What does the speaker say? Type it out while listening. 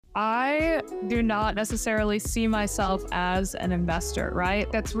I do not necessarily see myself as an investor, right?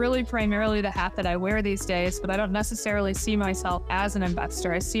 That's really primarily the hat that I wear these days, but I don't necessarily see myself as an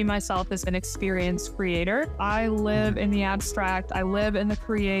investor. I see myself as an experienced creator. I live in the abstract. I live in the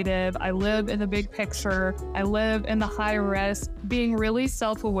creative. I live in the big picture. I live in the high risk, being really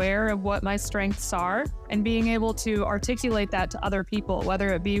self-aware of what my strengths are and being able to articulate that to other people,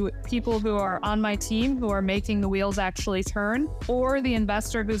 whether it be people who are on my team who are making the wheels actually turn, or the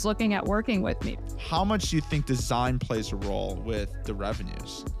investor who's looking at working with me. How much do you think design plays a role with the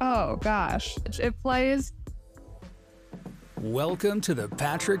revenues? Oh gosh, it plays. Welcome to the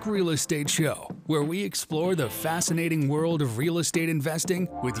Patrick Real Estate Show, where we explore the fascinating world of real estate investing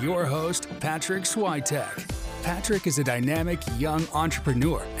with your host, Patrick Switek. Patrick is a dynamic young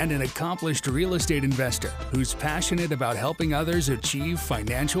entrepreneur and an accomplished real estate investor who's passionate about helping others achieve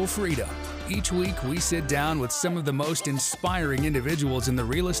financial freedom. Each week, we sit down with some of the most inspiring individuals in the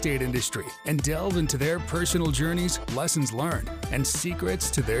real estate industry and delve into their personal journeys, lessons learned, and secrets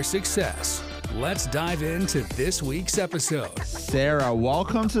to their success. Let's dive into this week's episode. Sarah,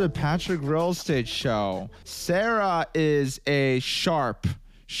 welcome to the Patrick Real Estate Show. Sarah is a sharp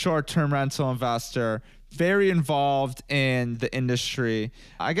short-term rental investor, very involved in the industry,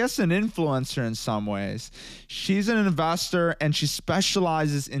 I guess an influencer in some ways. She's an investor and she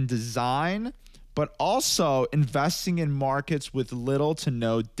specializes in design, but also investing in markets with little to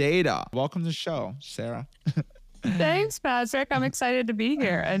no data. Welcome to the show, Sarah. Thanks, Patrick. I'm excited to be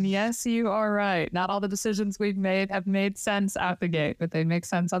here. And yes, you are right. Not all the decisions we've made have made sense out the gate, but they make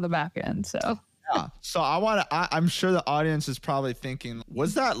sense on the back end. So yeah. So I'm sure the audience is probably thinking,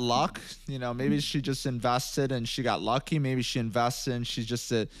 was that luck? You know, maybe she just invested and she got lucky. Maybe she invested and she's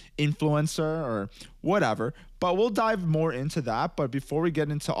just an influencer or whatever. But we'll dive more into that. But before we get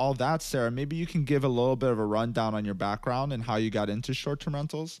into all that, Sarah, maybe you can give a little bit of a rundown on your background and how you got into short-term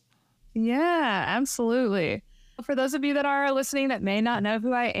rentals. yeah, absolutely. For those of you that are listening that may not know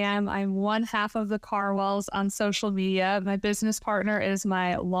who I am, I'm one half of the Carwells on social media. My business partner is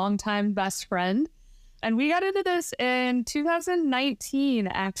my longtime best friend. And we got into this in 2019,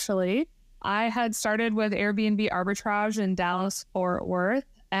 actually. I had started with Airbnb arbitrage in Dallas, Fort Worth,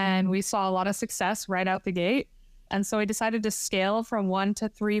 and we saw a lot of success right out the gate. And so I decided to scale from 1 to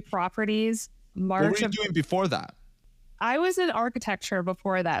 3 properties. What were you doing before that? I was in architecture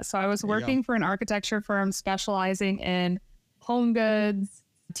before that. So I was working for an architecture firm specializing in home goods,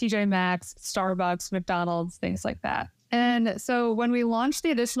 TJ Maxx, Starbucks, McDonald's, things like that. And so when we launched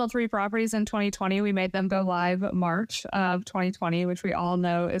the additional 3 properties in 2020, we made them go live March of 2020, which we all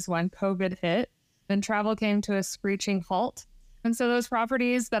know is when COVID hit. Then travel came to a screeching halt. And so those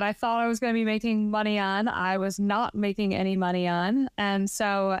properties that I thought I was going to be making money on, I was not making any money on. And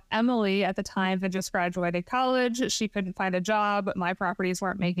so Emily at the time had just graduated college. She couldn't find a job. My properties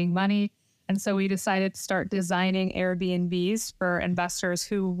weren't making money. And so we decided to start designing Airbnbs for investors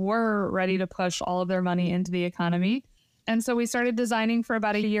who were ready to push all of their money into the economy. And so we started designing for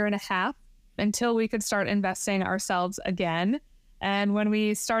about 1.5 years until we could start investing ourselves again. And when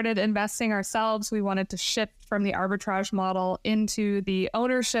we started investing ourselves, we wanted to shift from the arbitrage model into the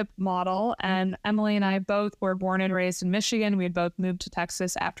ownership model. And Emily and I both were born and raised in Michigan. We had both moved to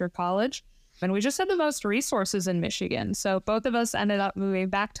Texas after college. And we just had the most resources in Michigan. So both of us ended up moving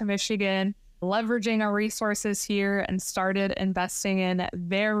back to Michigan, leveraging our resources here, and started investing in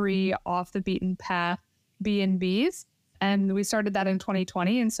very off the beaten path B&Bs. And we started that in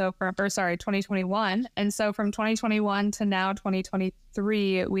 2020. And so 2021. And so from 2021 to now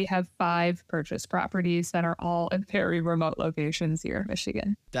 2023, we have 5 purchase properties that are all in very remote locations here in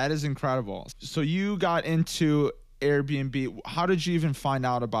Michigan. That is incredible. So you got into Airbnb. How did you even find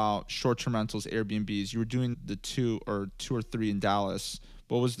out about short-term rentals, Airbnbs? You were doing the 2 or 3 in Dallas.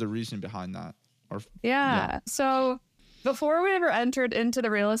 What was the reason behind that? So before we ever entered into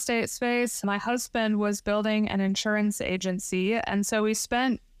the real estate space, my husband was building an insurance agency. And so we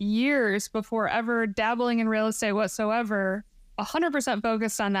spent years before ever dabbling in real estate whatsoever, 100%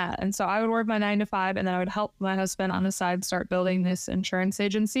 focused on that. And so I would work my 9 to 5 and then I would help my husband on the side start building this insurance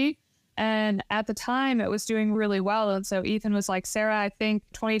agency. And at the time it was doing really well. And so Ethan was like, Sarah, I think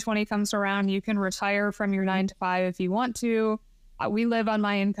 2020 comes around. You can retire from your 9 to 5 if you want to. We live on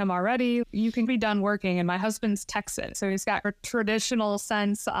my income already. You can be done working. And my husband's Texan, so he's got a traditional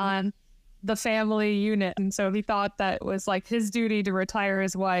sense on the family unit. And so he thought that it was like his duty to retire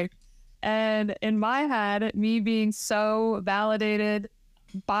his wife. And in my head, me being so validated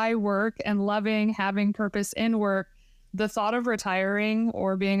by work and loving having purpose in work, the thought of retiring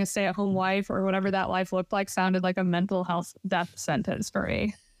or being a stay-at-home wife or whatever that life looked like sounded like a mental health death sentence for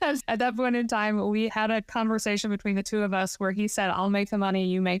me. At that point in time, we had a conversation between the two of us where he said, I'll make the money,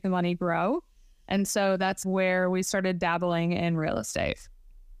 you make the money, grow. And so that's where we started dabbling in real estate.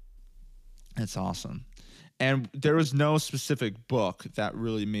 That's awesome. And there was no specific book that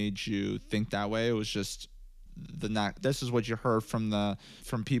really made you think that way. It was just this is what you heard from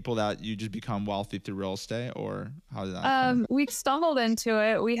people that you just become wealthy through real estate, or how did that we stumbled into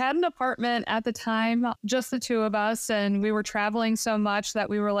it. We had an apartment at the time, just the two of us, and we were traveling so much that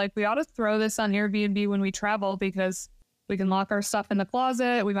we were like, we ought to throw this on Airbnb when we travel because we can lock our stuff in the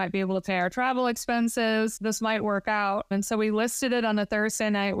closet. We might be able to pay our travel expenses. This might work out. And so we listed it on a Thursday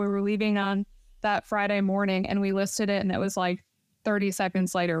night. We were leaving on that Friday morning, and we listed it, and it was like 30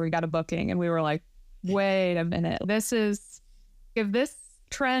 seconds later, we got a booking, and we were like, wait a minute, if this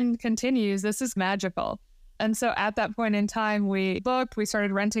trend continues, this is magical. And so at that point in time, we booked, we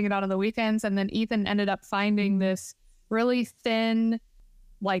started renting it out on the weekends. And then Ethan ended up finding this really thin,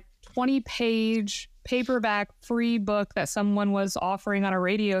 like 20-page paperback free book that someone was offering on a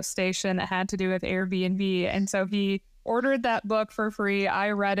radio station that had to do with Airbnb. And so he ordered that book for free.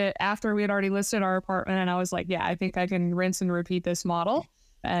 I read it after we had already listed our apartment. And I was like, yeah, I think I can rinse and repeat this model.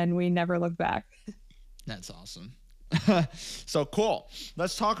 And we never looked back. That's awesome. So cool.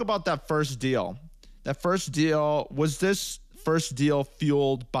 Let's talk about that first deal. Was this first deal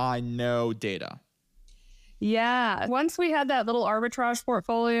fueled by no data? Yeah. Once we had that little arbitrage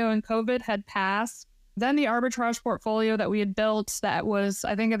portfolio and COVID had passed, then the arbitrage portfolio that we had built that was,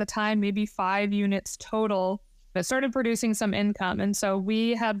 I think at the time, maybe 5 units total, that started producing some income. And so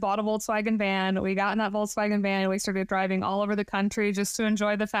we had bought a Volkswagen van. We got in that Volkswagen van and we started driving all over the country just to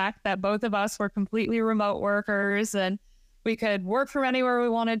enjoy the fact that both of us were completely remote workers and we could work from anywhere we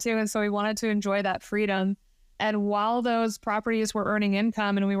wanted to. And so we wanted to enjoy that freedom. And while those properties were earning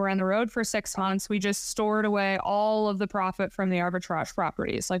income and we were on the road for 6 months, we just stored away all of the profit from the arbitrage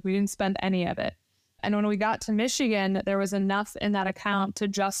properties. Like we didn't spend any of it. And when we got to Michigan, there was enough in that account to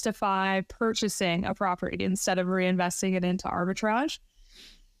justify purchasing a property instead of reinvesting it into arbitrage.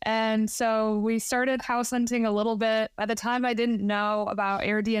 And so we started house hunting a little bit. By the time I didn't know about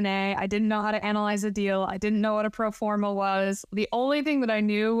AirDNA, I didn't know how to analyze a deal. I didn't know what a pro forma was. The only thing that I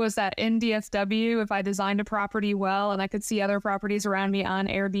knew was that in DFW, if I designed a property well and I could see other properties around me on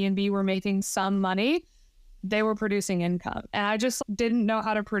Airbnb were making some money, they were producing income. And I just didn't know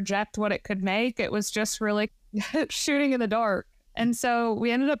how to project what it could make. It was just really shooting in the dark. And so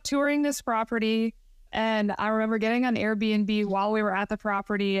we ended up touring this property. And I remember getting on Airbnb while we were at the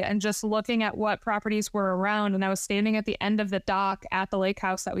property and just looking at what properties were around. And I was standing at the end of the dock at the lake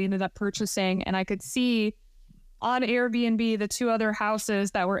house that we ended up purchasing. And I could see on Airbnb the 2 other houses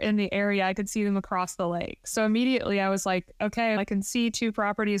that were in the area. I could see them across the lake. So immediately I was like, okay, I can see 2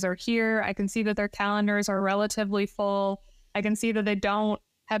 properties are here. I can see that their calendars are relatively full. I can see that they don't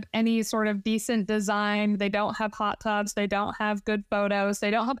have any sort of decent design. They don't have hot tubs. They don't have good photos.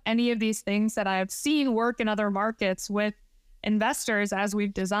 They don't have any of these things that I've seen work in other markets with investors as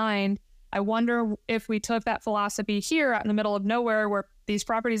we've designed. I wonder if we took that philosophy here out in the middle of nowhere where these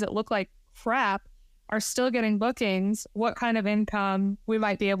properties that look like crap are still getting bookings, what kind of income we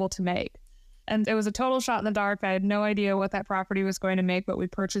might be able to make. And it was a total shot in the dark. I had no idea what that property was going to make, but we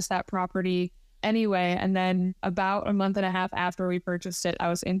purchased that property anyway. And then about a month and a half after we purchased it, I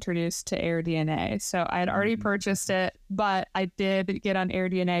was introduced to AirDNA. So I had already purchased it, but I did get on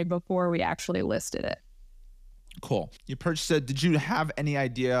AirDNA before we actually listed it. Cool. You purchased it. Did you have any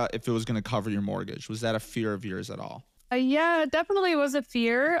idea if it was going to cover your mortgage? Was that a fear of yours at all? Yeah, it definitely was a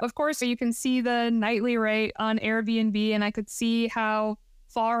fear. Of course, you can see the nightly rate on Airbnb, and I could see how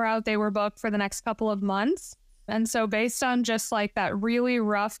far out they were booked for the next couple of months. And so based on just like that really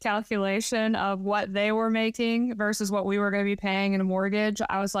rough calculation of what they were making versus what we were going to be paying in a mortgage,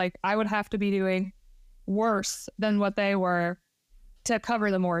 I was like, I would have to be doing worse than what they were to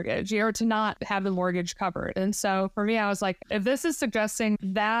cover the mortgage or to not have the mortgage covered. And so for me, I was like, if this is suggesting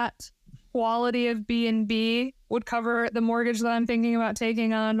that quality of B&B would cover the mortgage that I'm thinking about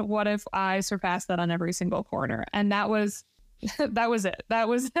taking on, what if I surpassed that on every single corner? And that was it. That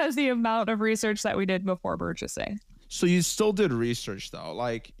was the amount of research that we did before purchasing. So you still did research though.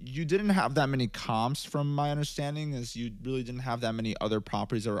 Like you didn't have that many comps from my understanding, is you really didn't have that many other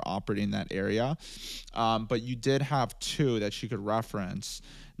properties that were operating in that area. But you did have 2 that you could reference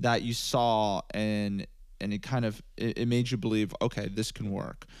that you saw and it kind of, it made you believe, okay, this can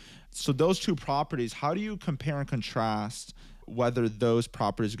work. So those 2 properties, how do you compare and contrast whether those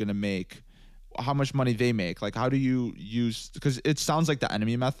properties are going to make, how much money they make? Like, how do you use, because it sounds like the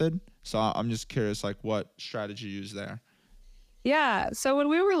enemy method. So I'm just curious, like what strategy you use there? Yeah. So when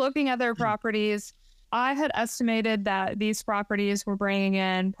we were looking at their properties, I had estimated that these properties were bringing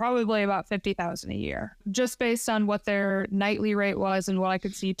in probably about $50,000 a year, just based on what their nightly rate was and what I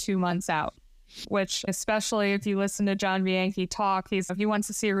could see 2 months out. Which, especially if you listen to John Bianchi talk, he wants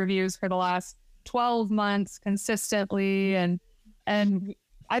to see reviews for the last 12 months consistently, and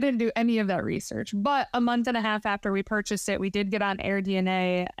I didn't do any of that research. But a month and a half after we purchased it, we did get on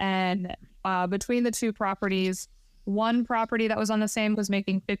AirDNA, and between the two properties, one property that was on the same was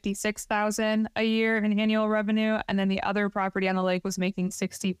making $56,000 a year in annual revenue, and then the other property on the lake was making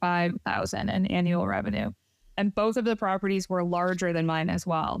 $65,000 in annual revenue. And both of the properties were larger than mine as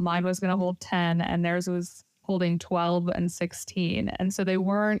well. Mine was going to hold 10, and theirs was holding 12 and 16. And so they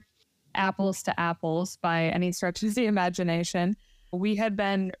weren't apples to apples by any stretch of the imagination. We had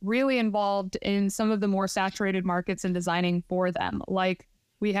been really involved in some of the more saturated markets and designing for them. Like,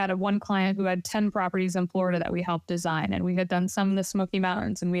 we had one client who had 10 properties in Florida that we helped design, and we had done some in the Smoky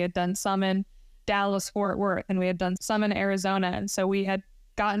Mountains, and we had done some in Dallas, Fort Worth, and we had done some in Arizona. And so we had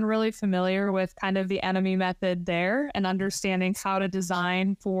gotten really familiar with kind of the enemy method there and understanding how to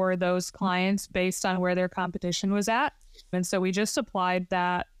design for those clients based on where their competition was at. And so we just applied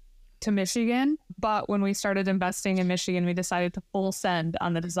that to Michigan. But when we started investing in Michigan, we decided to full send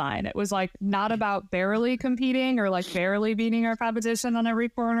on the design. It was like not about barely competing or like barely beating our competition on every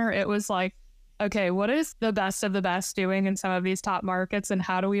corner. It was like, okay, what is the best of the best doing in some of these top markets, and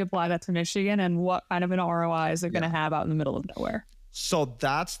how do we apply that to Michigan, and what kind of an ROI is it going to have out in the middle of nowhere? So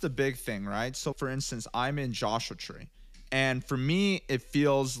that's the big thing, right? So for instance, I'm in Joshua Tree, and for me, it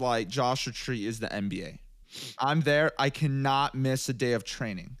feels like Joshua Tree is the NBA. I'm there. I cannot miss a day of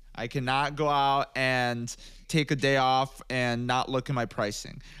training. I cannot go out and take a day off and not look at my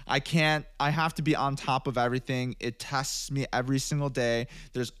pricing. I have to be on top of everything. It tests me every single day.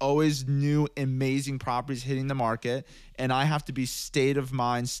 There's always new amazing properties hitting the market, and I have to be state of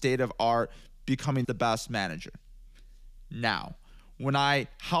mind, state of art, becoming the best manager. Now, when I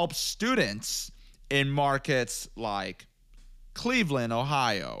help students in markets like Cleveland,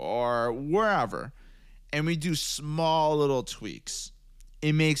 Ohio, or wherever, and we do small little tweaks,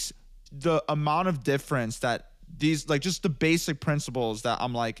 it makes the amount of difference that these, like, just the basic principles that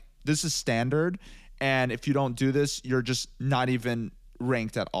I'm like, this is standard, and if you don't do this, you're just not even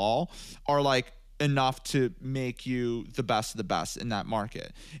ranked at all, are like enough to make you the best of the best in that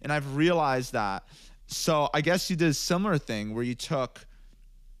market. And I've realized that. So I guess you did a similar thing where you took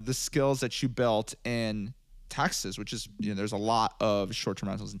the skills that you built in Texas, which is, there's a lot of short-term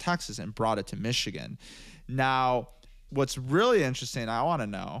rentals in Texas, and brought it to Michigan. Now, what's really interesting, I want to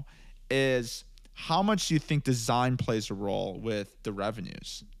know, is how much do you think design plays a role with the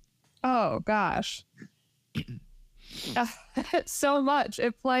revenues? Oh, gosh. So much.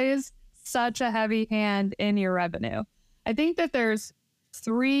 It plays such a heavy hand in your revenue. I think that there's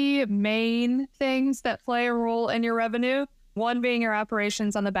 3 main things that play a role in your revenue. One being your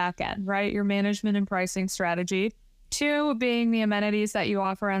operations on the back end, right? Your management and pricing strategy. 2 being the amenities that you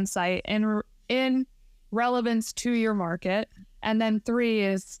offer on site in relevance to your market. And then 3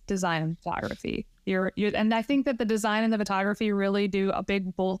 is design and photography. And I think that the design and the photography really do a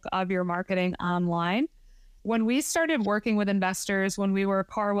big bulk of your marketing online. When we started working with investors, when we were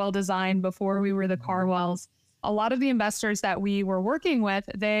Carwell Design, before we were the Carwells, a lot of the investors that we were working with,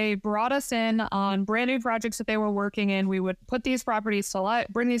 they brought us in on brand new projects that they were working in. We would put these properties to life,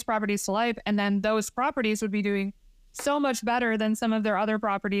 bring these properties to life, and then those properties would be doing so much better than some of their other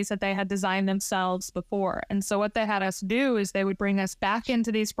properties that they had designed themselves before. And so what they had us do is they would bring us back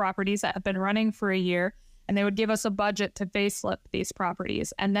into these properties that have been running for a year, and they would give us a budget to facelift these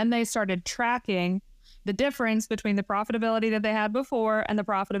properties. And then they started tracking the difference between the profitability that they had before and the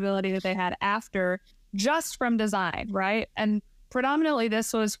profitability that they had after, just from design, right? And predominantly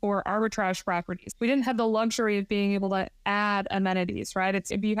this was for arbitrage properties. We didn't have the luxury of being able to add amenities, right? It's,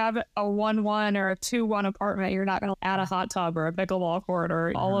 if you have a 1-1 or a 2-1 apartment, you're not going to add a hot tub or a pickleball court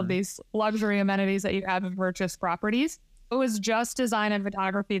or all of these luxury amenities that you have in purchased properties. It was just design and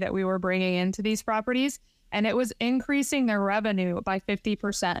photography that we were bringing into these properties, and it was increasing their revenue by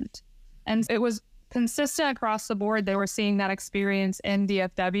 50%. And it was consistent across the board. They were seeing that experience in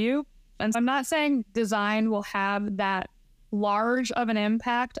DFW. And I'm not saying design will have that large of an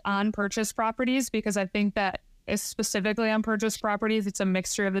impact on purchase properties, because I think that is specifically on purchase properties, it's a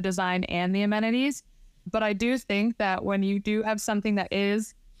mixture of the design and the amenities. But I do think that when you do have something that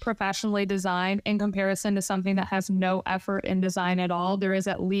is professionally designed in comparison to something that has no effort in design at all, there is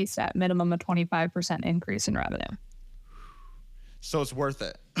at least at minimum a 25% increase in revenue. So it's worth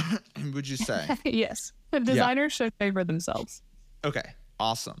it, would you say? Yes. The designers should favor themselves. Okay.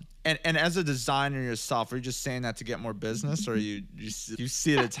 Awesome. And as a designer yourself, are you just saying that to get more business, or you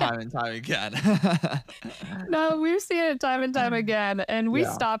see it time and time again? No, we've seen it time and time again. And we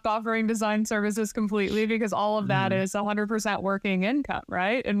stopped offering design services completely because all of that is 100% working income,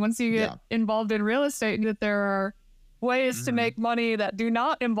 right? And once you get involved in real estate, that there are ways to make money that do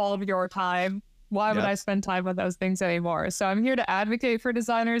not involve your time. Why would I spend time with those things anymore? So I'm here to advocate for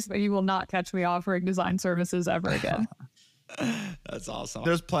designers, but you will not catch me offering design services ever again. That's awesome.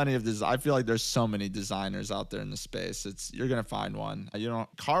 There's plenty of I feel like there's so many designers out there in the space. You're gonna find one.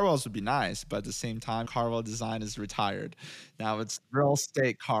 Carwell's would be nice, but at the same time, Carwell Design is retired. Now it's real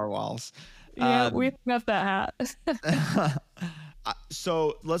estate Carwells. Yeah, we left that hat.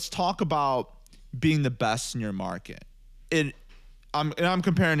 So let's talk about being the best in your market. I'm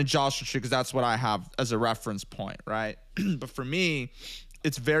comparing to Joshua Tree because that's what I have as a reference point, right? But for me,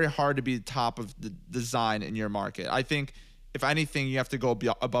 it's very hard to be the top of the design in your market. I think if anything, you have to go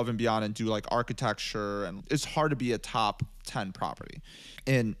above and beyond and do like architecture, and it's hard to be a top 10 property.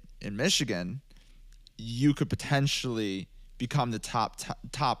 In Michigan, you could potentially become the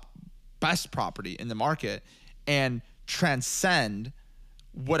top best property in the market and transcend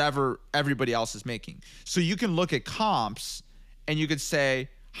whatever everybody else is making. So you can look at comps and you could say,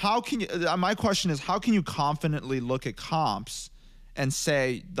 my question is, how can you confidently look at comps and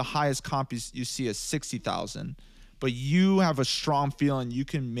say the highest comp you see is 60,000, but you have a strong feeling you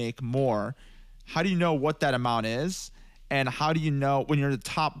can make more? How do you know what that amount is? And how do you know when you're the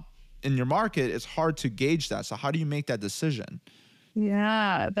top in your market? It's hard to gauge that. So how do you make that decision?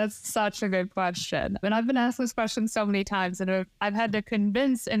 Yeah, that's such a good question. And I've been asked this question so many times, and I've had to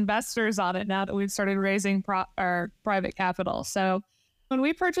convince investors on it now that we've started raising our private capital. So when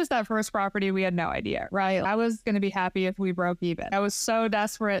we purchased that first property, we had no idea, right? I was going to be happy if we broke even. I was so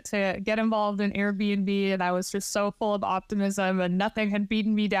desperate to get involved in Airbnb, and I was just so full of optimism, and nothing had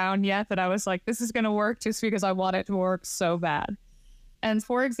beaten me down yet that I was like, this is going to work just because I want it to work so bad. And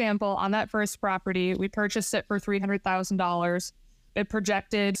for example, on that first property, we purchased it for $300,000. It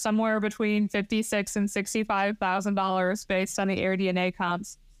projected somewhere between $56,000 and $65,000 based on the AirDNA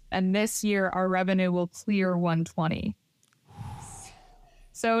comps. And this year, our revenue will clear $120,000.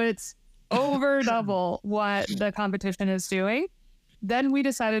 So it's over double what the competition is doing. Then we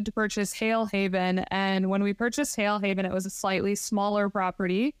decided to purchase Hale Haven. And when we purchased Hale Haven, it was a slightly smaller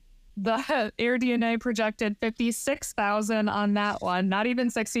property. The AirDNA projected $56,000 on that one, not even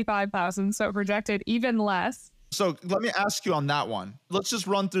 $65,000. So it projected even less. So let me ask you on that one. Let's just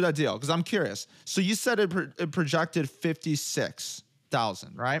run through that deal because I'm curious. So you said it projected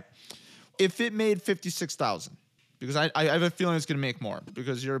 $56,000, right? If it made $56,000, because I have a feeling it's going to make more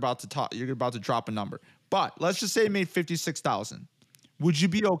because you're about to drop a number. But let's just say it made $56,000. Would you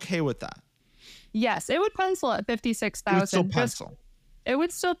be okay with that? Yes, it would pencil at $56,000. It would still pencil. It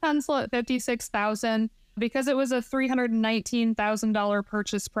would still pencil at $56,000 because it was a $319,000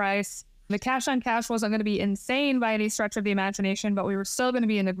 purchase price. The cash on cash wasn't going to be insane by any stretch of the imagination, but we were still going to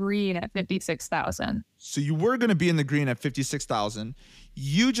be in the green at $56,000. So you were going to be in the green at $56,000.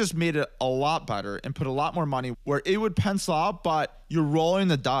 You just made it a lot better and put a lot more money where it would pencil out, but you're rolling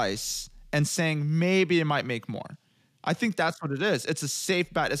the dice and saying maybe it might make more. I think that's what it is. It's a safe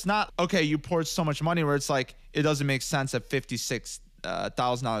bet. It's not, okay, you poured so much money where it's like, it doesn't make sense at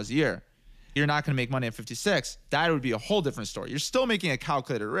 $56,000 a year. You're not going to make money at 56. That would be a whole different story. You're still making a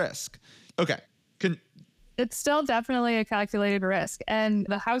calculated risk. Okay. It's still definitely a calculated risk. And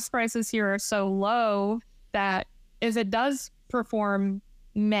the house prices here are so low that if it does perform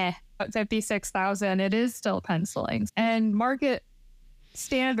meh at $56,000, it is still penciling. And market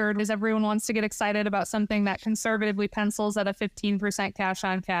standard is everyone wants to get excited about something that conservatively pencils at a 15% cash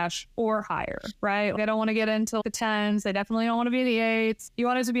on cash or higher, right? They don't want to get into the 10s. They definitely don't want to be in the 8s. You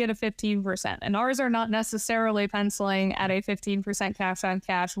want it to be at a 15%. And ours are not necessarily penciling at a 15% cash on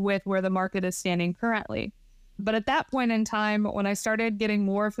cash with where the market is standing currently. But at that point in time, when I started getting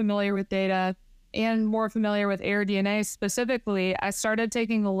more familiar with data and more familiar with AirDNA specifically, I started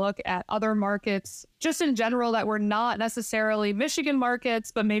taking a look at other markets just in general that were not necessarily Michigan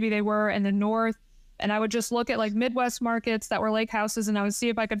markets, but maybe they were in the north. And I would just look at like Midwest markets that were lake houses, and I would see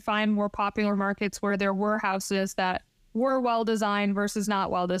if I could find more popular markets where there were houses that were well-designed versus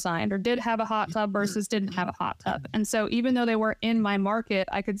not well-designed, or did have a hot tub versus didn't have a hot tub. And so even though they were in my market,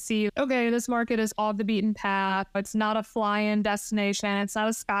 I could see, okay, this market is off the beaten path. It's not a fly-in destination. It's not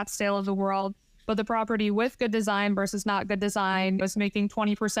a Scottsdale of the world. But the property with good design versus not good design was making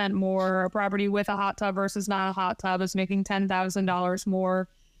 20% more. A property with a hot tub versus not a hot tub is making $10,000 more.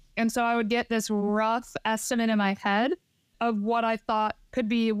 And so I would get this rough estimate in my head of what I thought could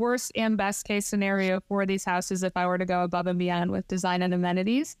be worst and best case scenario for these houses if I were to go above and beyond with design and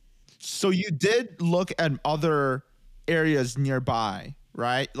amenities. So you did look at other areas nearby,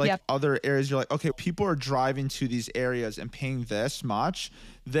 right? Like Yep. other areas, you're like, okay, people are driving to these areas and paying this much.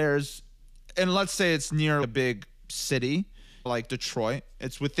 And let's say it's near a big city like Detroit.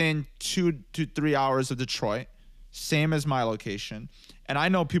 It's within 2 to 3 hours of Detroit, same as my location. And I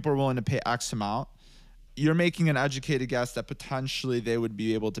know people are willing to pay X amount. You're making an educated guess that potentially they would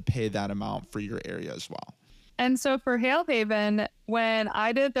be able to pay that amount for your area as well. And so for Hale Haven, when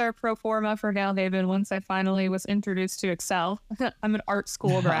I did their pro forma for Hale Haven, once I finally was introduced to Excel, I'm an art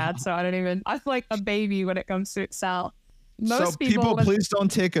school grad, so I'm like a baby when it comes to Excel. Most people please don't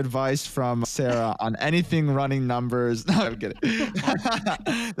take advice from Sarah on anything running numbers. No, I'm kidding.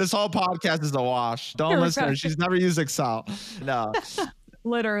 This whole podcast is a wash. Don't listen to her. She's never used Excel. No.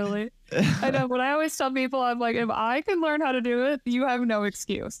 Literally. I know. When I always tell people, I'm like, if I can learn how to do it, you have no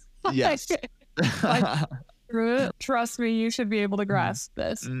excuse. Yes. Trust me, you should be able to grasp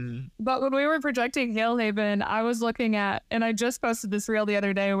this. But when we were projecting Hale Haven, I was looking at, and I just posted this reel the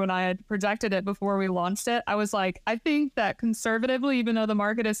other day when I had projected it before we launched it. I was like, I think that conservatively, even though the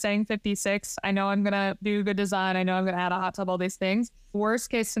market is saying 56, I know I'm going to do good design. I know I'm going to add a hot tub, all these things. Worst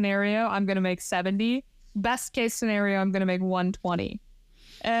case scenario, I'm going to make 70. Best case scenario, I'm going to make 120.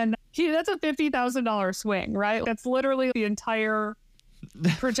 And that's a $50,000 swing, right? That's literally the entire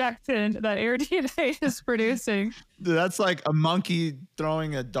projection that Airbnb is producing. Dude, that's like a monkey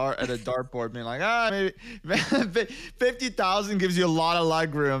throwing a dart at a dartboard, being like, maybe 50,000 gives you a lot of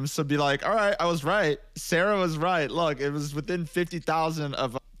leg room. So be like, all right, I was right. Sarah was right. Look, it was within 50,000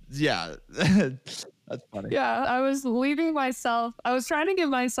 of, yeah. That's funny. Yeah, I was trying to give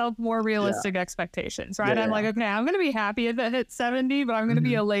myself more realistic expectations, right? I'm like, okay, I'm going to be happy if it hits 70, but I'm going to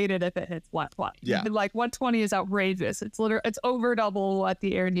be elated if it hits 120. Yeah. Like 120 is outrageous. It's over double what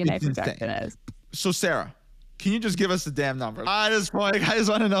the Airbnb projection is. So Sarah, can you just give us the damn number? I just want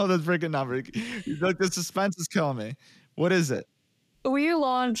to know the freaking number. Look, the suspense is killing me. What is it? We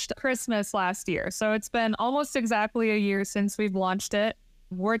launched Christmas last year. So it's been almost exactly a year since we've launched it.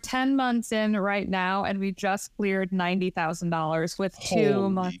 We're 10 months in right now, and we just cleared $90,000 with 2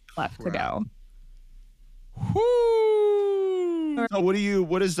 months left to go. Whoo! So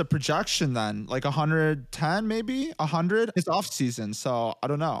what is the projection then? Like 110, maybe 100? It's off season, so I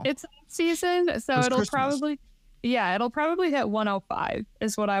don't know. It's off season, so it'll Christmas. It'll probably hit 105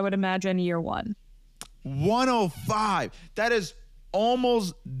 is what I would imagine year one. 105. That is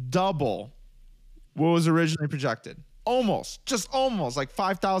almost double what was originally projected. Just almost like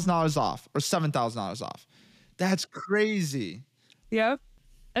 $5,000 off or $7,000 off. That's crazy. Yep.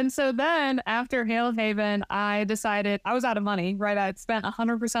 And so then after Hale Haven, I decided I was out of money, right? I'd spent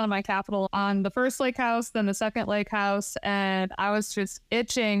 100% of my capital on the first lake house, then the second lake house, and I was just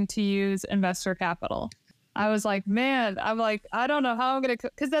itching to use investor capital. I was like, man, I don't know how I'm going to,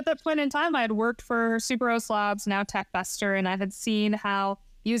 because at that point in time, I had worked for Super Host Labs, now TechVestor, and I had seen how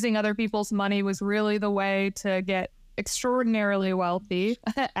using other people's money was really the way to get extraordinarily wealthy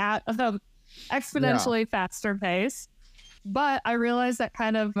at an exponentially faster pace. But I realized that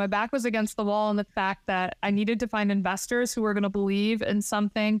kind of my back was against the wall, and the fact that I needed to find investors who were going to believe in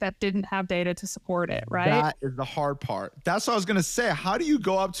something that didn't have data to support it, right? That is the hard part. That's what I was going to say. How do you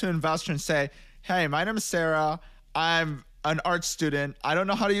go up to an investor and say, hey, my name is Sarah. I'm an art student. I don't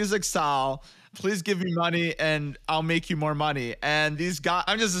know how to use Excel. Please give me money and I'll make you more money. And these guys,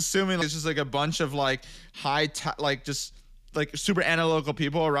 I'm just assuming it's just like a bunch of like high tech, like just like super analytical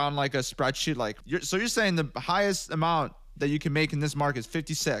people around like a spreadsheet. Like so you're saying the highest amount that you can make in this market is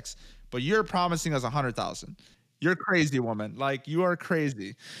 56, but you're promising us 100,000. You're crazy, woman. Like you are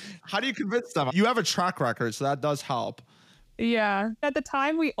crazy. How do you convince them? You have a track record, so that does help. Yeah. At the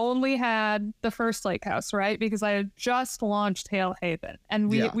time, we only had the first lake house, right? Because I had just launched Hale Haven, and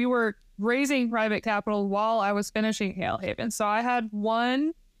we were raising private capital while I was finishing Hale Haven. So I had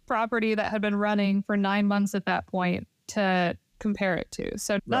one property that had been running for 9 months at that point to compare it to.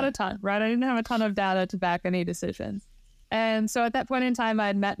 So not a ton, right? I didn't have a ton of data to back any decisions. And so at that point in time, I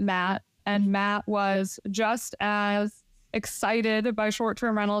had met Matt, and Matt was just as excited by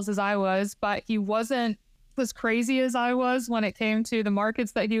short-term rentals as I was, but he wasn't as crazy as I was when it came to the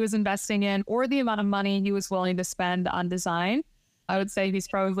markets that he was investing in or the amount of money he was willing to spend on design. I would say he's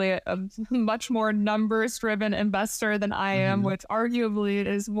probably a much more numbers-driven investor than I am, which arguably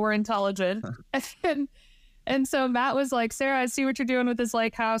is more intelligent. And so Matt was like, Sarah, I see what you're doing with this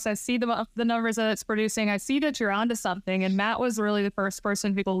lake house. I see the numbers that it's producing. I see that you're onto something. And Matt was really the first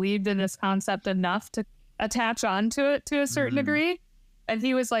person who believed in this concept enough to attach onto it to a certain degree. And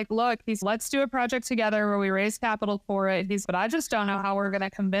he was like, look, let's do a project together where we raise capital for it. But I just don't know how we're going to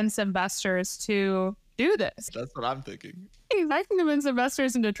convince investors to do this. That's what I'm thinking. I can convince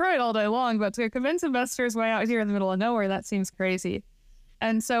investors in Detroit all day long, but to convince investors way out here in the middle of nowhere, that seems crazy.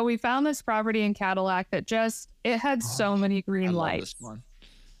 And so we found this property in Cadillac that it had so many green lights.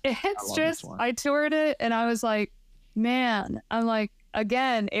 This one. I toured it and I was like, man,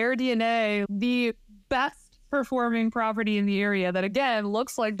 again, Air DNA, the best performing property in the area that, again,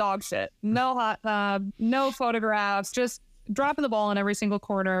 looks like dog shit. No hot tub, no photographs, just dropping the ball in every single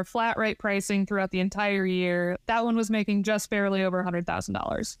corner, flat rate pricing throughout the entire year. That one was making just barely over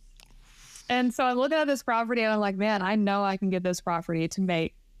 $100,000. And so I'm looking at this property and I'm like, man, I know I can get this property to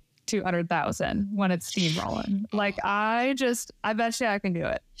make $200,000 when it's steamrolling. Like, I bet you I can do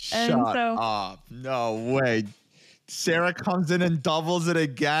it. Shut up. No way. Sarah comes in and doubles it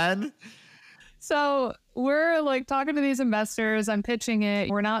again. So we're like talking to these investors. I'm pitching it.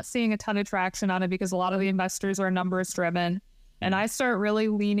 We're not seeing a ton of traction on it because a lot of the investors are numbers driven. And I start really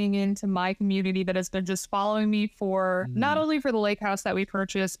leaning into my community that has been just following me for not only for the lake house that we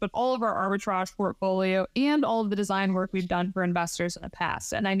purchased, but all of our arbitrage portfolio and all of the design work we've done for investors in the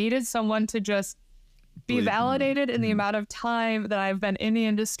past. And I needed someone to just be validated in the amount of time that I've been in the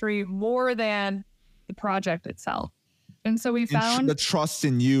industry more than the project itself. And so we found the trust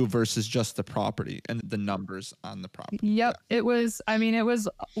in you versus just the property and the numbers on the property. Yep. Yeah. It was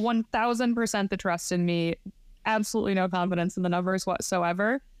 1000% the trust in me. Absolutely no confidence in the numbers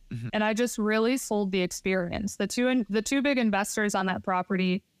whatsoever. And I just really sold the experience. The two big investors on that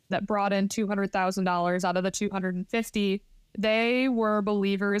property that brought in $200,000 out of the 250, they were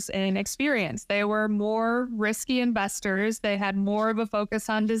believers in experience. They were more risky investors. They had more of a focus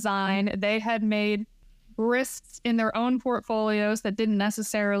on design. They had made risks in their own portfolios that didn't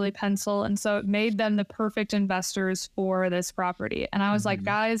necessarily pencil. And so it made them the perfect investors for this property. And I was like,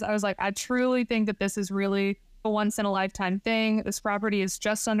 guys, I truly think that this is really a once in a lifetime thing. This property is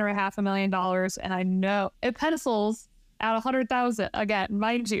just under $500,000. And I know it pencils at 100,000. Again,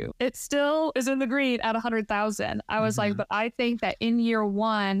 mind you, it still is in the green at 100,000. I was like, but I think that in year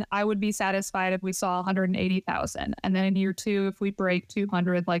one, I would be satisfied if we saw 180,000. And then in year two, if we break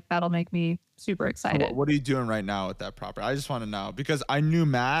 200, like that'll make me super excited. So what are you doing right now with that property? I just want to know, because I knew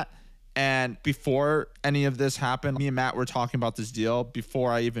Matt, and before any of this happened, me and Matt were talking about this deal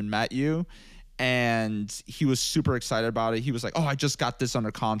before I even met you. And he was super excited about it. He was like, oh, I just got this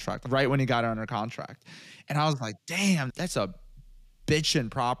under contract, right when he got it under contract. And I was like, damn, that's a bitchin'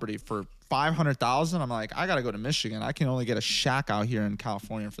 property for $500,000. I'm like, I got to go to Michigan. I can only get a shack out here in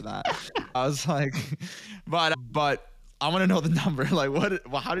California for that. I was like, but I want to know the number. Like,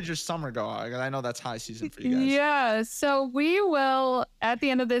 how did your summer go? I know that's high season for you guys. Yeah. So we will, at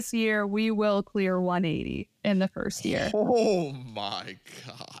the end of this year, we will clear 180 in the first year. Oh my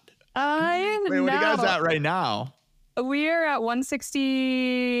God. Wait, what are you guys at right now? We are at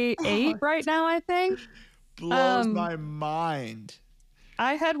 168 right now, I think. Blows my mind.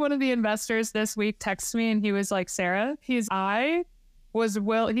 I had one of the investors this week text me and he was like, Sarah, I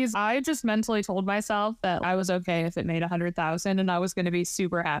just mentally told myself that I was okay if it made 100,000 and I was going to be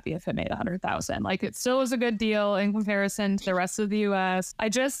super happy if it made 100,000. Like, it still was a good deal in comparison to the rest of the US. I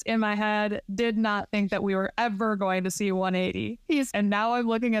just in my head did not think that we were ever going to see 180. And now I'm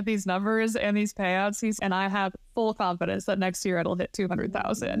looking at these numbers and these payouts and I have full confidence that next year it'll hit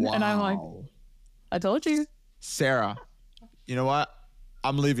 200,000. Wow. And I'm like, I told you. Sarah, you know what?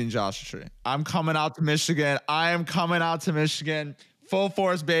 I'm leaving Joshua Tree. I'm coming out to Michigan. I am coming out to Michigan. Full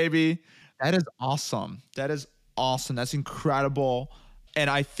force, baby. That is awesome. That's incredible. And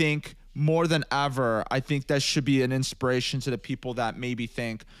I think more than ever, I think that should be an inspiration to the people that maybe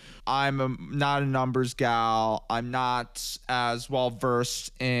think I'm not a numbers gal. I'm not as well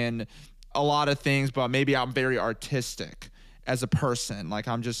versed in a lot of things, but maybe I'm very artistic as a person. Like,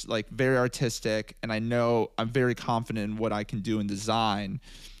 I'm just like very artistic, and I know I'm very confident in what I can do in design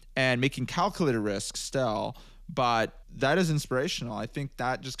and making calculated risks still. But that is inspirational. I think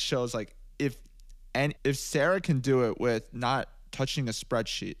that just shows, like, if Sarah can do it with not touching a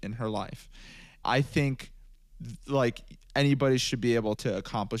spreadsheet in her life, I think like anybody should be able to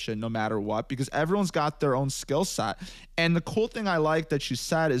accomplish it no matter what, because everyone's got their own skill set. And the cool thing I like that you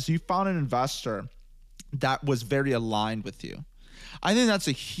said is you found an investor that was very aligned with you. I think that's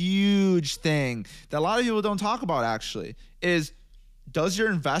a huge thing that a lot of people don't talk about, actually, is, does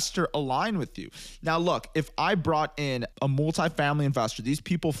your investor align with you? Now, look, if I brought in a multifamily investor, these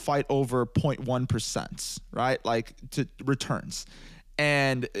people fight over 0.1%, right? Like, to returns.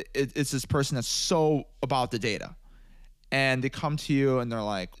 And it's this person that's so about the data. and they come to you and they're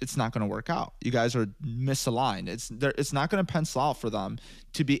like, it's not going to work out. You guys are misaligned. It's not going to pencil out for them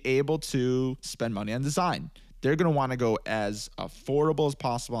to be able to spend money on design. They're going to want to go as affordable as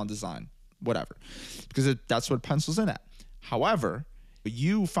possible on design, whatever, because that's what pencils in at. However,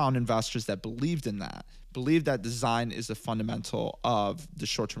 you found investors that believed in that, believed that design is a fundamental of the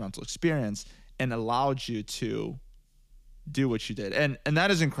short-term rental experience, and allowed you to do what you did. And that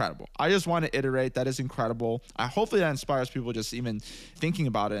is incredible. I just want to iterate, that is incredible. Hopefully that inspires people just even thinking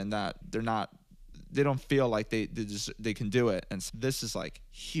about it, and that they don't feel like they can do it. And so this is like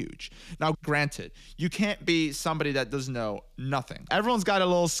huge. Now, granted, you can't be somebody that doesn't know nothing. Everyone's got a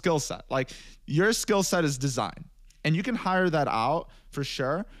little skill set. Like, your skill set is design, and you can hire that out for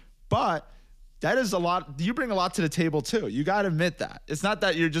sure. But that is a lot. You bring a lot to the table too. You got to admit that. It's not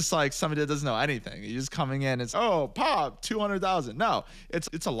that you're just like somebody that doesn't know anything. You're just coming in. It's, oh, pop, 200,000. No,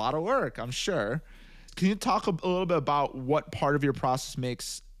 it's a lot of work, I'm sure. Can you talk a little bit about what part of your process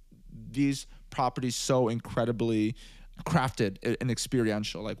makes these properties so incredibly crafted and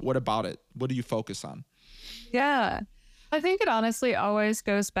experiential? Like, what about it? What do you focus on? Yeah. I think it honestly always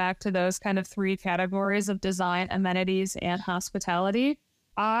goes back to those kind of three categories of design, amenities, and hospitality.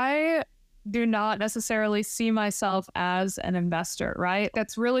 I do not necessarily see myself as an investor, right?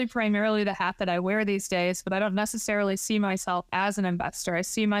 That's really primarily the hat that I wear these days, but I don't necessarily see myself as an investor. I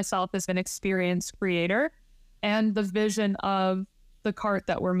see myself as an experienced creator and the vision of the cart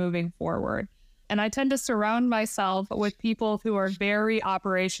that we're moving forward. And I tend to surround myself with people who are very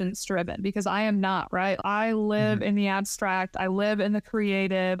operations driven, because I am not, right? I live in the abstract. I live in the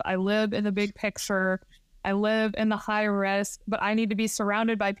creative. I live in the big picture. I live in the high risk, but I need to be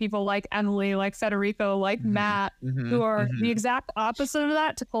surrounded by people like Emily, like Federico, like Matt, who are the exact opposite of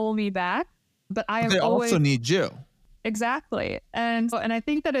that to pull me back. But they also need you. Exactly. And I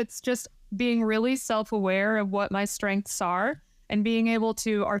think that it's just being really self-aware of what my strengths are and being able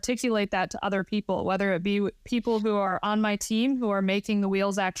to articulate that to other people, whether it be people who are on my team who are making the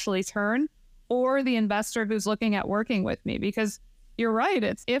wheels actually turn, or the investor who's looking at working with me. Because you're right.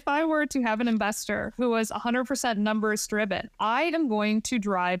 It's, if I were to have an investor who was 100% numbers driven, I am going to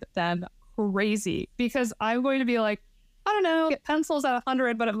drive them crazy, because I'm going to be like, I don't know, get pencils at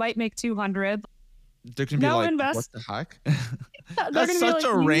 100, but it might make 200. They're going to be like, what the heck? That's such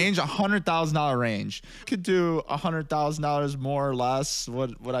a range, $100,000 range. Could do $100,000 more or less,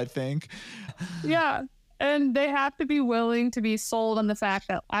 what I think. Yeah. And they have to be willing to be sold on the fact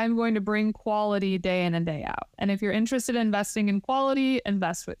that I'm going to bring quality day in and day out. And if you're interested in investing in quality,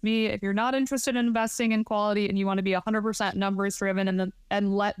 invest with me. If you're not interested in investing in quality and you want to be 100% numbers driven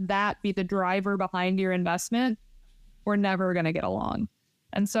and let that be the driver behind your investment, we're never going to get along.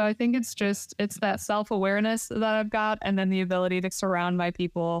 And so I think it's that self-awareness that I've got, and then the ability to surround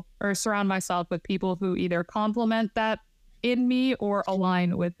myself with people who either complement that in me or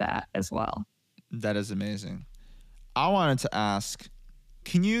align with that as well. That is amazing. I wanted to ask,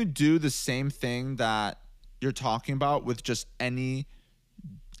 can you do the same thing that you're talking about with just any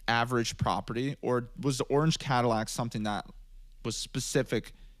average property? Or was the orange Cadillac something that was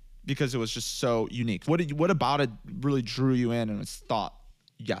specific because it was just so unique? What about it really drew you in and was thought,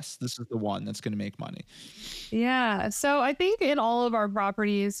 yes, this is the one that's going to make money? Yeah. So I think in all of our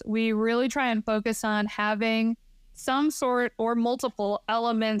properties, we really try and focus on having some sort or multiple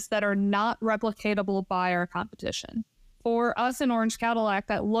elements that are not replicatable by our competition. For us in Orange Cadillac,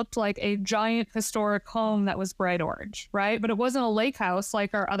 that looked like a giant historic home that was bright orange, right? But it wasn't a lake house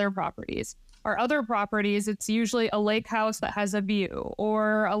like our other properties. Our other properties, it's usually a lake house that has a view,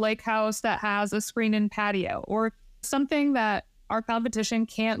 or a lake house that has a screen-in patio, or something that our competition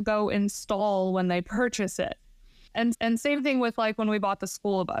can't go install when they purchase it. And same thing with like when we bought the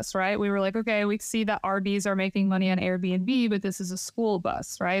school bus, right? We were like, okay, we see that RVs are making money on Airbnb, but this is a school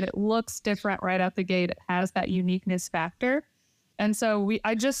bus, right? It looks different right out the gate. It has that uniqueness factor. And so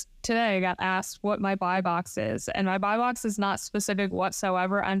I just today got asked what my buy box is, and my buy box is not specific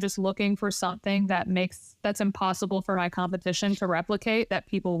whatsoever. I'm just looking for something that's impossible for my competition to replicate that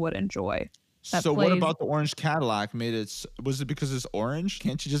people would enjoy. So what about the orange Cadillac was it because it's orange?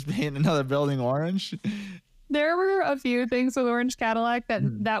 Can't you just paint another building orange? There were a few things with Orange Cadillac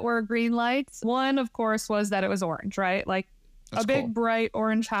that were green lights. One, of course, was that it was orange, right? Like that's a big, cool, bright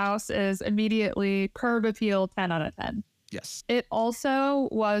orange house is immediately curb appeal 10 out of 10. Yes. It also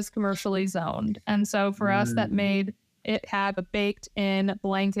was commercially zoned. And so for us, that made it have a baked in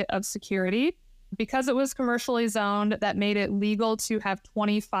blanket of security. Because it was commercially zoned, that made it legal to have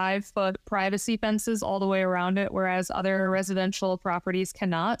 25-foot privacy fences all the way around it, whereas other residential properties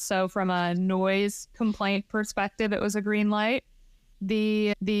cannot. So from a noise complaint perspective, it was a green light.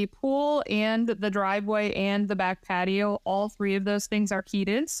 The pool and the driveway and the back patio, all three of those things are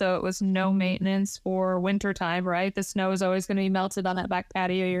heated. So it was no maintenance for winter time, right? The snow is always going to be melted on that back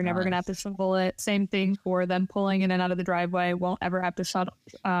patio. You're never going to have to shovel it. Same thing for them pulling in and out of the driveway. Won't ever have to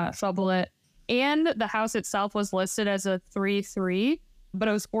shovel it. And the house itself was listed as a 3-3, but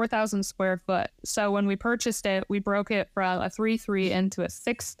it was 4,000 square foot. So when we purchased it, we broke it from a 3-3 into a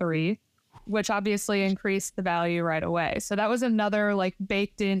 6-3, which obviously increased the value right away. So that was another like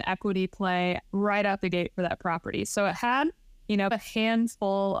baked in equity play right out the gate for that property. So it had, a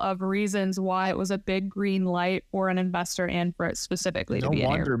handful of reasons why it was a big green light for an investor and for it specifically to be in here.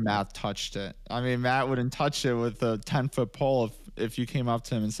 No wonder Matt touched it. I mean, Matt wouldn't touch it with a 10-foot pole if you came up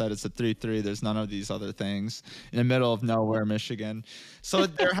to him and said it's a 3-3. There's none of these other things in the middle of nowhere, Michigan. So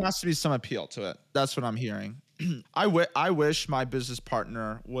there has to be some appeal to it. That's what I'm hearing. I wish my business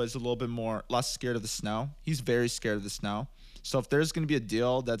partner was a little bit less scared of the snow. He's very scared of the snow. So if there's going to be a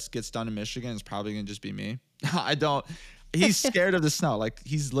deal that gets done in Michigan, it's probably going to just be me. He's scared of the snow. Like,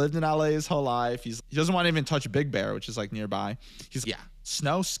 he's lived in LA his whole life. He doesn't want to even touch Big Bear, which is like nearby.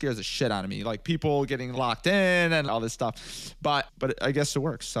 Snow scares the shit out of me. Like, people getting locked in and all this stuff. But I guess it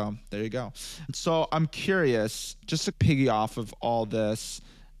works. So there you go. So I'm curious, just to piggy off of all this.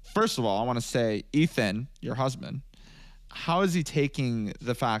 First of all, I want to say, Ethan, your husband, how is he taking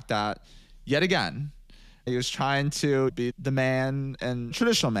the fact that, yet again, he was trying to be the man and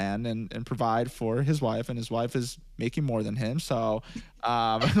traditional man and provide for his wife, and his wife is making more than him. So,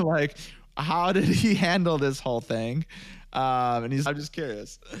 like, how did he handle this whole thing? I'm just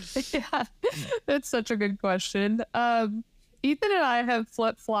curious. Yeah, that's such a good question. Ethan and I have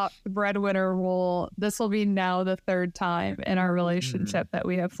flip-flopped the breadwinner rule. This will be now the third time in our relationship that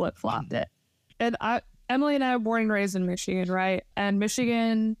we have flip-flopped it. And Emily and I are born and raised in Michigan, right? And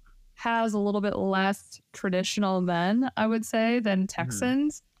Michigan has a little bit less traditional men, I would say, than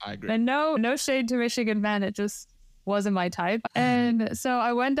Texans. I agree. And no shade to Michigan men. It just wasn't my type. And so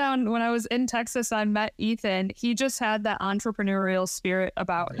I went down, when I was in Texas, I met Ethan. He just had that entrepreneurial spirit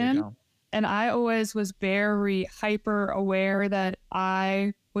about him. And I always was very hyper aware that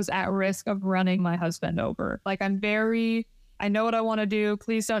I was at risk of running my husband over. Like, I know what I want to do.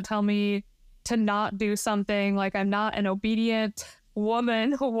 Please don't tell me to not do something. Like, I'm not an obedient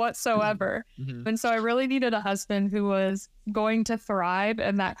woman whatsoever. And so I really needed a husband who was going to thrive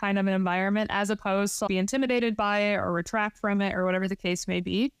in that kind of an environment, as opposed to be intimidated by it or retract from it or whatever the case may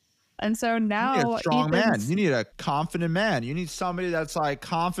be. And so now, you need a strong man. You need a confident man. You need somebody that's like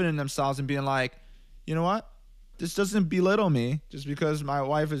confident in themselves and being like, you know what? This doesn't belittle me just because my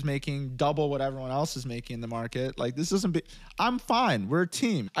wife is making double what everyone else is making in the market. Like, this doesn't be, I'm fine. We're a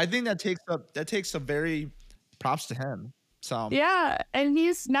team. I think that takes a very props to him. So yeah, and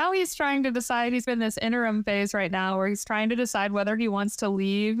he's trying to decide. He's in this interim phase right now where he's trying to decide whether he wants to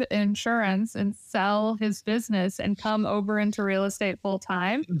leave insurance and sell his business and come over into real estate full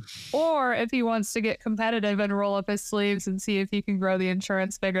time, or if he wants to get competitive and roll up his sleeves and see if he can grow the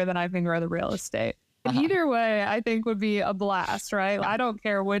insurance bigger than I can grow the real estate. Either way, I think would be a blast, right? I don't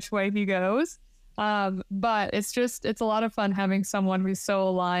care which way he goes. But it's a lot of fun having someone who's so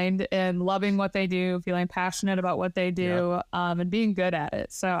aligned and loving what they do, feeling passionate about what they do, and being good at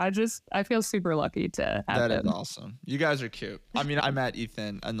it. So I feel super lucky to have that him. Is awesome. You guys are cute. I mean, I met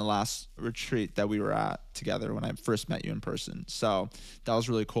Ethan in the last retreat that we were at together when I first met you in person. So that was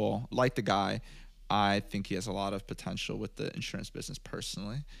really cool. Like the guy, I think he has a lot of potential with the insurance business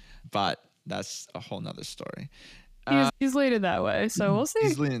personally, but that's a whole nother story. He's leaning that way. So we'll see.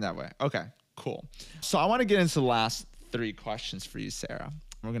 He's leaning that way. Okay. Cool. So I want to get into the last 3 questions for you, Sarah.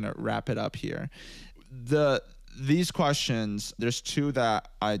 We're going to wrap it up here. These questions, there's 2 that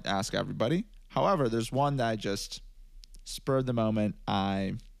I ask everybody. However, there's one that I just spurred the moment.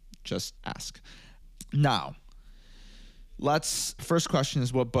 I just ask. Now, first question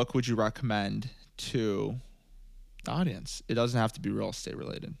is, what book would you recommend to the audience? It doesn't have to be real estate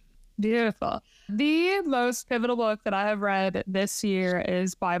related. Beautiful. The most pivotal book that I have read this year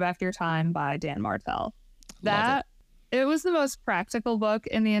is Buy Back Your Time by Dan Martell. It was the most practical book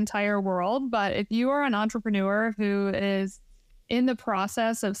in the entire world, but if you are an entrepreneur who is in the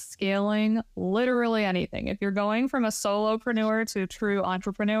process of scaling literally anything, if you're going from a solopreneur to a true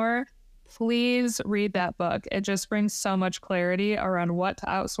entrepreneur, please read that book. It just brings so much clarity around what to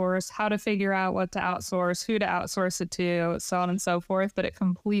outsource, how to figure out what to outsource, who to outsource it to, so on and so forth. But it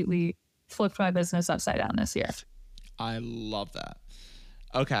completely flipped my business upside down this year. I love that.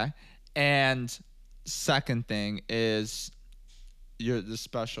 Okay. And second thing is the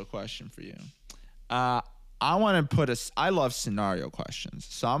special question for you. I love scenario questions.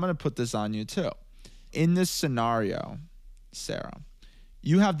 So I'm going to put this on you too. In this scenario, Sarah,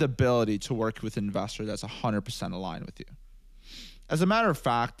 you have the ability to work with an investor that's 100% aligned with you. As a matter of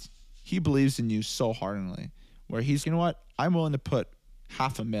fact, he believes in you so heartily, where he's, you know what, I'm willing to put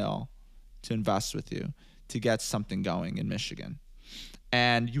 $500,000 to invest with you to get something going in Michigan.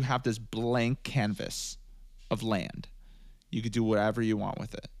 And you have this blank canvas of land. You could do whatever you want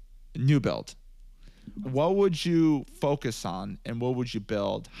with it. New build. What would you focus on and what would you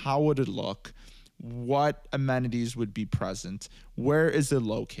build? How would it look? What amenities would be present? Where is it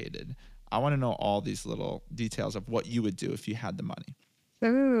located? I want to know all these little details of what you would do if you had the money.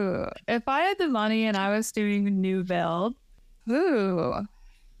 Ooh, if I had the money and I was doing a new build,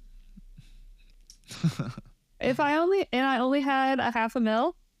 if I only had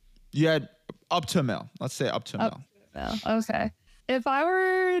 $500,000. You had up to $1 million. Let's say up to $1 million. Okay. If I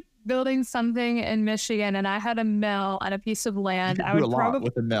were building something in Michigan and I had $1 million on a piece of land, I would probably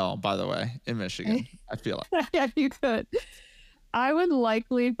with $1 million, by the way, in Michigan. I feel like. Yeah, you could. I would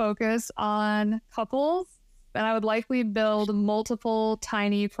likely focus on couples, and I would likely build multiple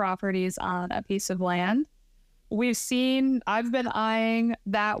tiny properties on a piece of land. I've been eyeing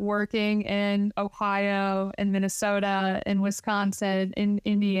that working in Ohio, in Minnesota, in Wisconsin, in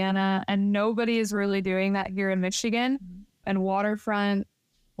Indiana, and nobody is really doing that here in Michigan. And waterfront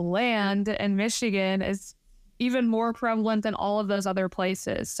land in Michigan is even more prevalent than all of those other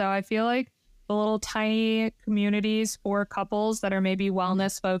places. So I feel like the little tiny communities for couples that are maybe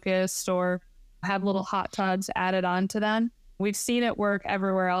wellness focused or have little hot tubs added on to them, we've seen it work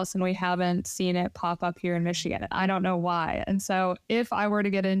everywhere else and we haven't seen it pop up here in Michigan. I don't know why. And so if I were to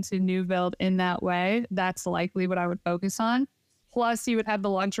get into new build in that way, that's likely what I would focus on. Plus, you would have the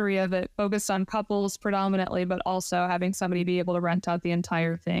luxury of it focused on couples predominantly, but also having somebody be able to rent out the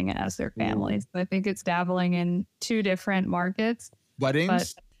entire thing as their family. So I think it's dabbling in two different markets. Weddings?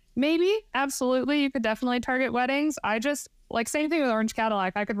 But maybe, absolutely. You could definitely target weddings. Same thing with Orange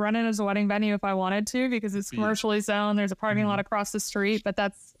Cadillac. I could run it as a wedding venue if I wanted to because it's commercially zoned. There's a parking lot across the street, but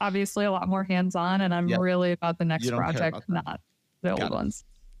that's obviously a lot more hands-on. And I'm really about the next project, not the old ones.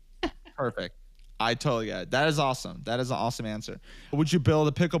 Perfect. I totally get it. That is awesome. That is an awesome answer. Would you build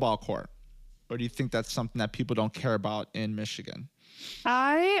a pickleball court? Or do you think that's something that people don't care about in Michigan?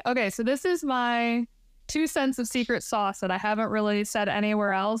 So this is my 2 cents of secret sauce that I haven't really said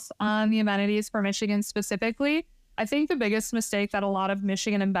anywhere else on the amenities for Michigan specifically. I think the biggest mistake that a lot of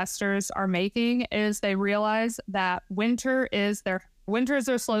Michigan investors are making is they realize that winter is their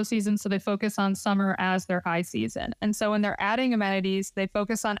slow season, so they focus on summer as their high season. And so when they're adding amenities, they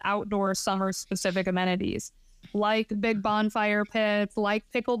focus on outdoor summer-specific amenities, like big bonfire pits, like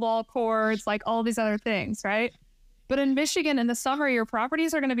pickleball courts, like all these other things, right? But in Michigan, in the summer, your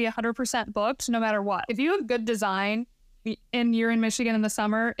properties are going to be 100% booked no matter what. If you have good design and you're in Michigan in the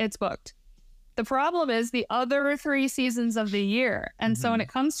summer, it's booked. The problem is the other 3 seasons of the year. And so when it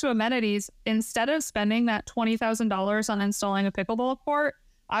comes to amenities, instead of spending that $20,000 on installing a pickleball court,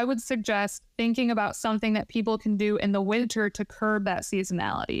 I would suggest thinking about something that people can do in the winter to curb that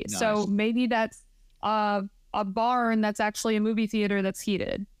seasonality. Nice. So maybe that's a barn that's actually a movie theater that's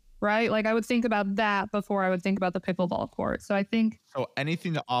heated, right? Like I would think about that before I would think about the pickleball court. So I think... So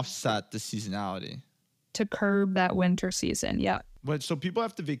anything to offset the seasonality. To curb that winter season, yeah. But so people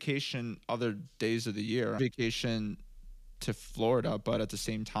have to vacation other days of the year, vacation to Florida, but at the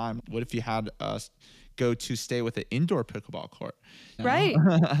same time, what if you had us go to stay with an indoor pickleball court? You know? Right.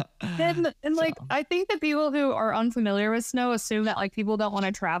 and I think that people who are unfamiliar with snow assume that like people don't want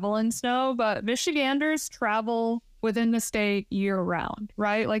to travel in snow, but Michiganders travel within the state year round,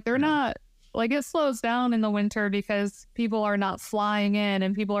 right? Like they're not, like it slows down in the winter because people are not flying in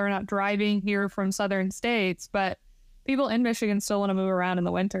and people are not driving here from southern states, but people in Michigan still want to move around in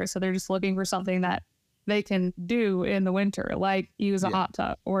the winter. So they're just looking for something that they can do in the winter, like use a hot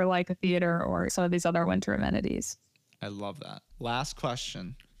tub or like a theater or some of these other winter amenities. I love that. Last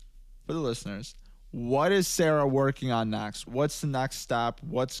question for the listeners. What is Sarah working on next? What's the next step?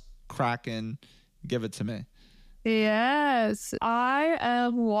 What's cracking? Give it to me. Yes, I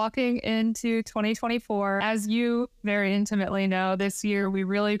am walking into 2024. As you very intimately know, this year we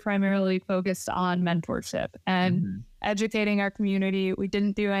really primarily focused on mentorship and educating our community. We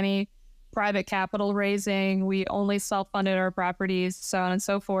didn't do any private capital raising. We only self-funded our properties, so on and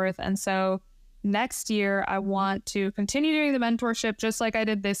so forth. And so next year, I want to continue doing the mentorship just like I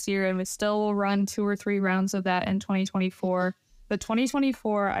did this year, and we still will run 2 or 3 rounds of that in 2024. But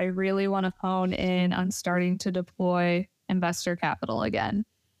 2024, I really want to hone in on starting to deploy investor capital again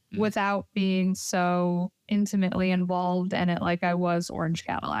without being so intimately involved in it like I was Orange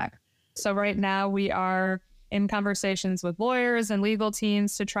Cadillac. So right now we are in conversations with lawyers and legal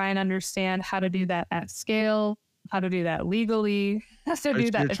teams to try and understand how to do that at scale, how to do that legally, how to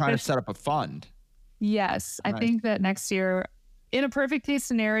do that. You're trying to set up a fund. Yes. Nice. I think that next year, in a perfect case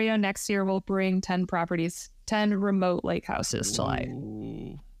scenario, next year we'll bring 10 properties, 10 remote lake houses to life.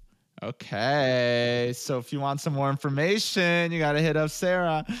 Ooh. Okay. So if you want some more information, you got to hit up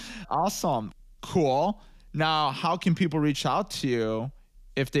Sarah. Awesome. Cool. Now, how can people reach out to you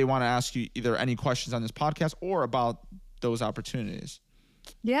if they want to ask you either any questions on this podcast or about those opportunities?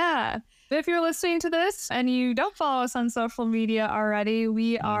 Yeah. If you're listening to this and you don't follow us on social media already,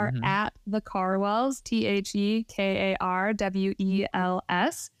 we are at The Carwells,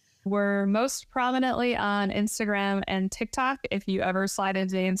 TheKarwells. We're most prominently on Instagram and TikTok. If you ever slide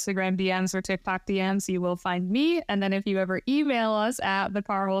into Instagram DMs or TikTok DMs, you will find me. And then if you ever email us at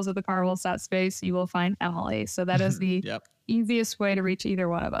thecarwells@thecarwells.space, you will find Emily. So that is the easiest way to reach either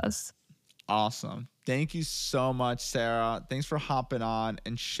one of us. Awesome. Thank you so much, Sarah. Thanks for hopping on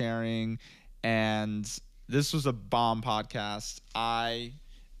and sharing. And this was a bomb podcast.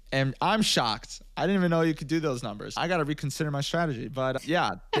 I'm shocked. I didn't even know you could do those numbers. I got to reconsider my strategy. But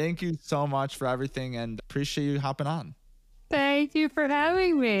yeah, thank you so much for everything and appreciate you hopping on. Thank you for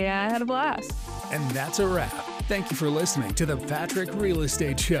having me. I had a blast. And that's a wrap. Thank you for listening to the Patrick Real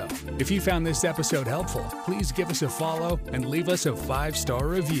Estate Show. If you found this episode helpful, please give us a follow and leave us a 5-star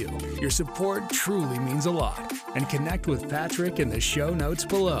review. Your support truly means a lot. And connect with Patrick in the show notes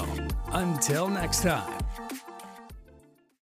below. Until next time.